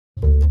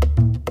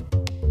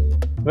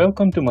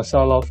Welcome to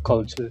Masala of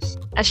Cultures.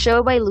 a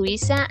show by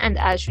Luisa and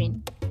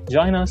Ashwin.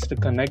 Join us to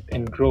connect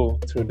and grow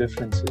through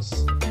differences.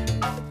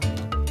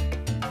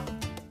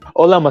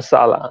 Hola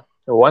Masala.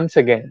 Once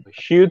again,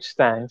 huge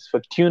thanks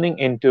for tuning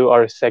into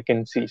our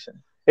second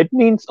season. It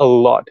means a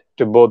lot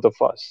to both of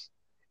us.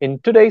 In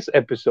today's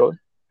episode,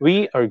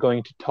 we are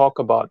going to talk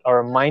about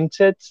our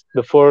mindsets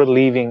before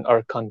leaving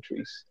our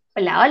countries.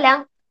 Hola,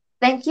 hola.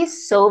 Thank you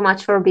so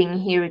much for being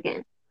here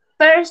again.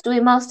 First, we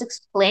must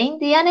explain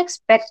the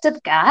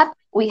unexpected gap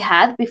we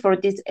had before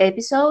this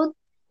episode.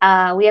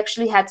 We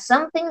actually had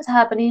some things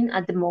happening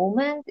at the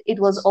moment. It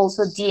was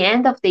also the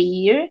end of the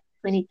year,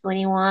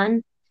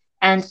 2021,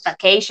 and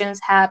vacations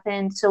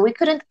happened, so we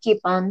couldn't keep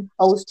on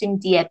posting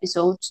the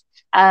episodes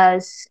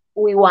as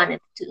we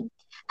wanted to.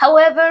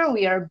 However,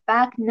 we are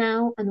back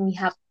now and we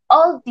have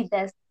all the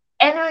best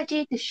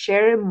energy to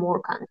share more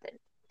content.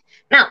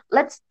 Now,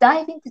 let's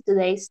dive into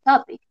today's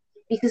topic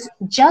because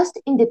just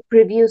in the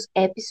previous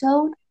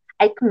episode,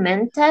 I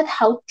commented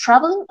how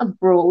traveling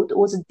abroad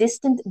was a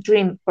distant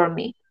dream for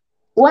me.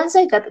 Once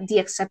I got the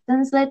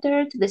acceptance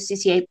letter to the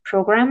CCA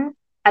program,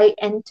 I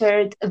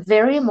entered a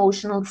very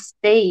emotional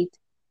state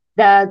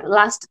that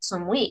lasted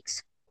some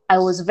weeks. I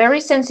was very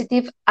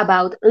sensitive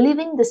about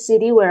leaving the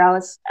city where I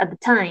was at the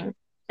time,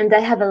 and I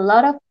have a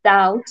lot of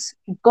doubts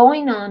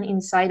going on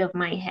inside of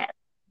my head.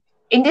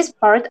 In this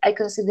part, I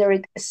consider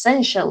it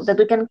essential that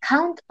we can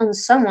count on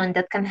someone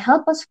that can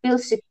help us feel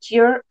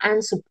secure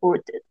and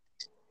supported.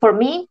 For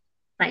me,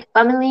 my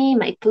family,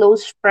 my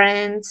close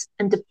friends,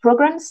 and the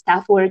program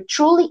staff were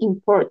truly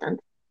important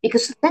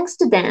because thanks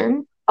to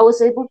them, I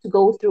was able to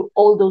go through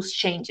all those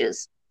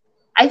changes.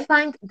 I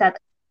find that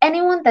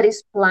anyone that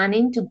is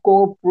planning to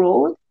go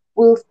abroad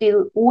will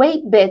feel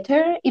way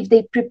better if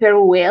they prepare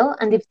well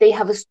and if they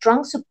have a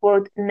strong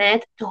support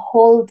net to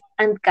hold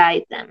and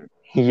guide them.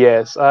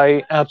 Yes,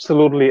 I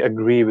absolutely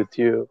agree with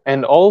you.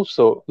 And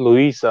also,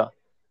 Luisa,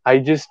 I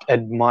just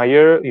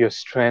admire your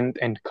strength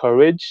and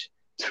courage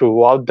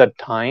throughout that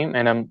time,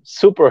 and I'm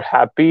super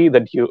happy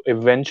that you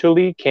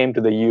eventually came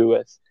to the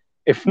US.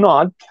 If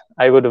not,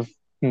 I would have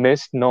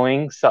missed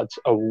knowing such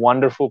a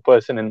wonderful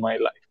person in my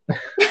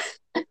life.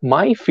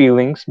 My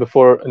feelings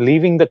before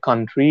leaving the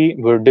country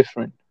were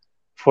different.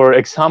 For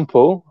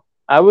example,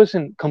 I was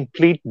in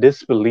complete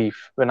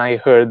disbelief when I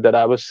heard that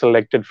I was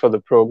selected for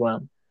the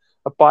program.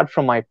 Apart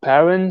from my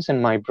parents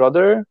and my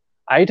brother,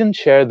 I didn't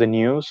share the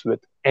news with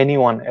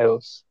anyone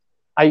else.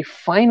 I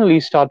finally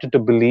started to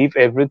believe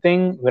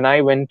everything when I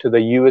went to the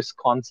US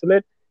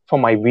consulate for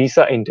my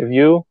visa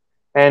interview,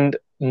 and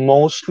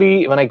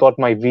mostly when I got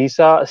my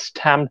visa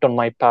stamped on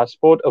my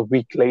passport a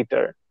week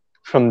later.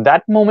 From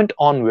that moment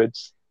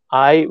onwards,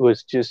 I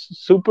was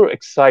just super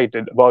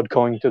excited about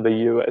going to the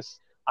US.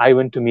 I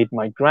went to meet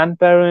my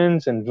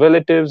grandparents and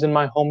relatives in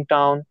my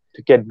hometown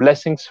to get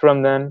blessings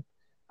from them.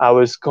 I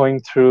was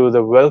going through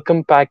the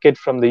welcome packet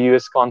from the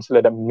US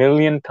consulate a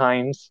million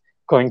times,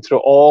 going through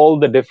all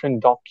the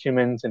different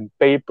documents and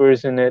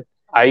papers in it.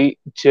 I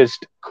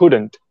just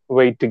couldn't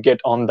wait to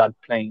get on that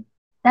plane.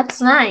 That's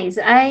nice.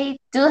 I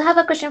do have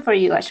a question for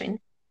you, Ashwin.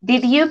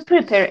 Did you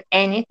prepare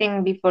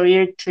anything before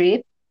your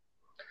trip?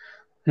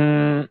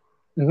 Hmm,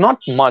 not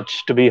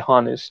much, to be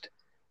honest.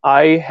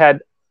 I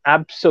had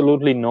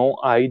absolutely no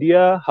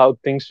idea how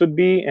things would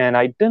be, and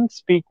I didn't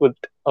speak with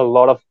a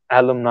lot of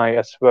alumni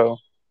as well.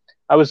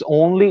 I was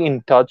only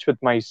in touch with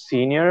my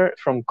senior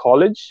from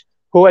college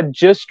who had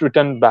just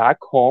returned back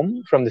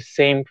home from the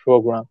same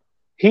program.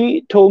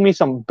 He told me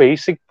some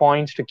basic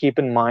points to keep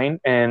in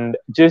mind and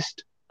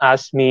just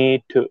asked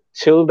me to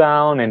chill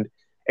down and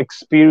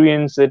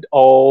experience it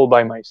all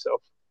by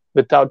myself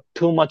without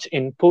too much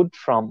input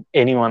from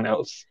anyone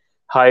else.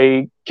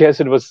 I guess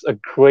it was a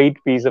great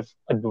piece of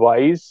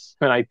advice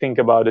when I think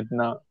about it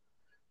now.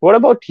 What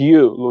about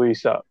you,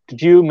 Luisa?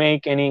 Did you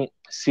make any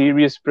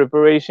serious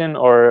preparation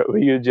or were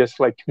you just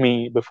like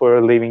me before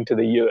leaving to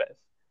the US?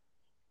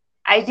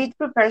 I did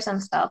prepare some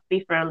stuff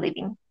before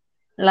leaving,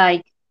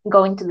 like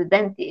going to the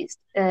dentist,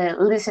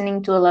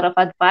 listening to a lot of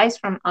advice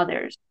from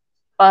others.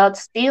 But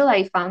still,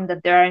 I found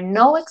that there are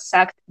no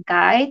exact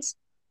guides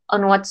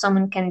on what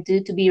someone can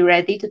do to be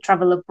ready to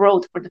travel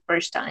abroad for the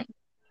first time.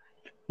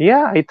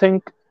 Yeah, I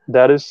think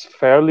that is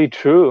fairly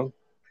true.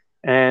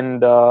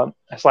 And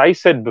as I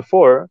said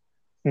before,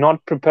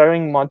 not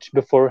preparing much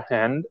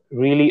beforehand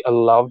really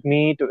allowed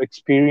me to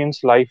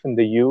experience life in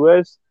the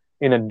US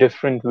in a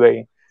different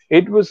way.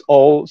 It was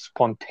all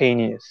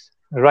spontaneous.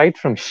 Right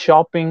from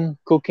shopping,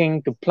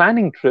 cooking to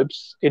planning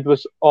trips, it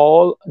was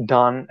all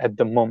done at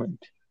the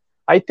moment.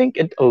 I think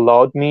it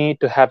allowed me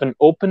to have an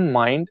open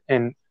mind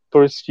and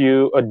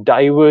pursue a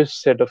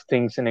diverse set of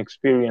things and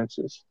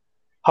experiences.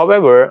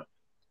 However,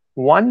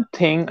 one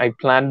thing I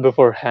planned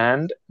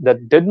beforehand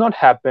that did not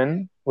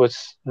happen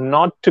was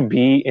not to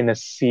be in a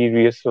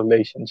serious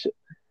relationship.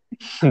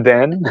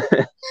 Then,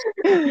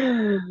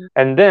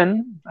 and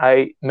then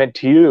I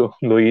met you,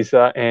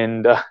 Louisa,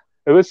 and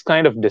it was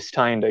kind of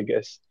destined, I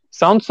guess.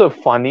 Sounds so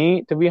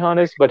funny, to be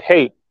honest, but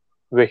hey,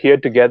 we're here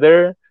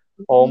together,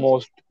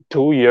 almost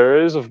 2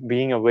 years of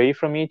being away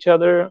from each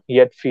other,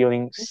 yet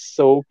feeling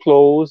so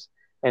close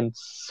and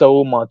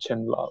so much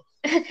in love.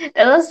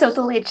 That was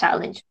totally a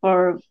challenge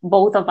for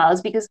both of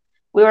us because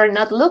we were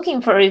not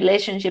looking for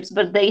relationships,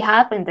 but they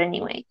happened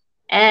anyway.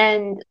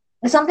 And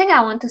something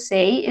I want to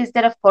say is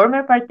that a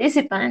former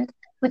participant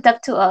who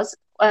talked to us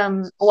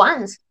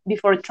once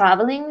before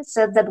traveling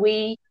said that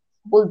we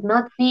would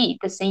not be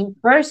the same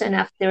person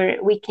after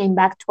we came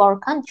back to our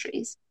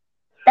countries.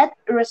 That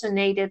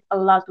resonated a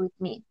lot with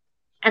me.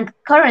 And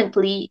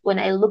currently, when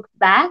I look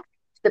back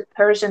to the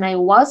person I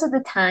was at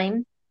the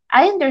time,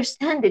 I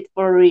understand it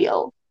for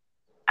real.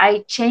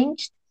 I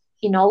changed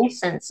in all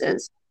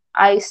senses.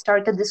 I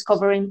started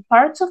discovering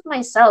parts of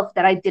myself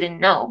that I didn't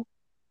know.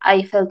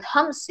 I felt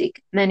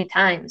homesick many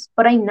times,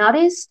 but I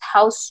noticed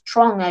how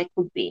strong I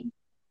could be.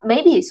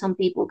 Maybe some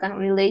people can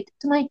relate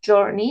to my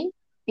journey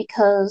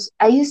because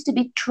I used to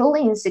be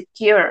truly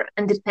insecure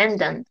and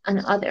dependent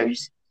on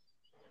others.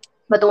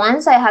 But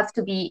once I have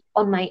to be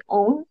on my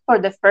own for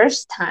the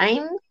first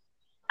time,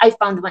 I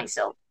found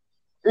myself.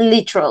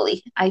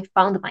 Literally, I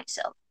found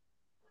myself.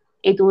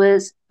 It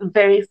was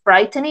very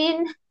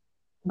frightening,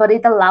 but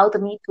it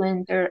allowed me to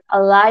enter a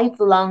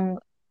lifelong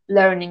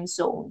learning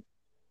zone.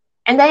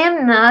 And I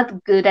am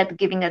not good at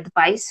giving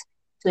advice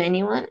to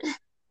anyone,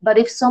 but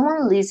if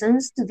someone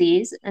listens to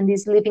this and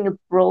is living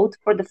abroad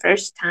for the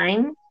first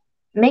time,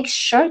 make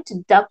sure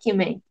to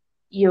document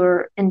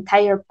your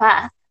entire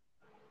path.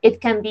 It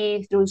can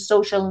be through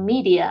social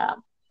media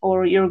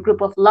or your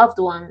group of loved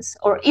ones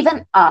or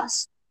even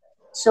us.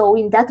 So,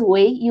 in that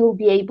way, you'll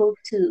be able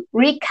to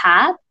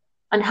recap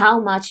on how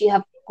much you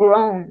have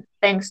grown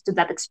thanks to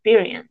that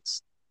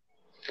experience.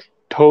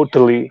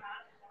 Totally.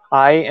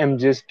 I am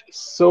just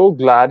so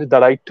glad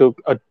that I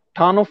took a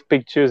ton of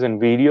pictures and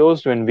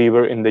videos when we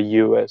were in the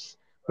US.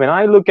 When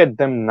I look at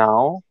them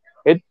now,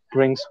 it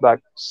brings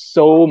back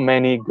so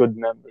many good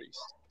memories.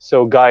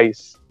 So,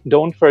 guys,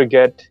 don't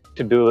forget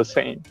to do the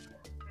same.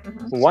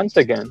 Mhm. Once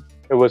again,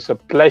 it was a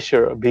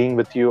pleasure being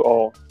with you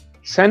all.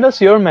 Send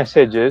us your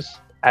messages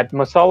at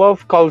Masala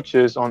of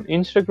Cultures on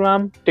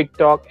Instagram,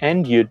 TikTok,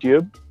 and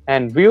YouTube,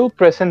 and we'll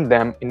present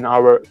them in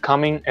our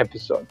coming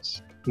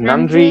episodes.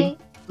 Nandri Nandri,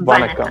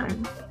 Vanakkam.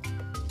 Vanakkam.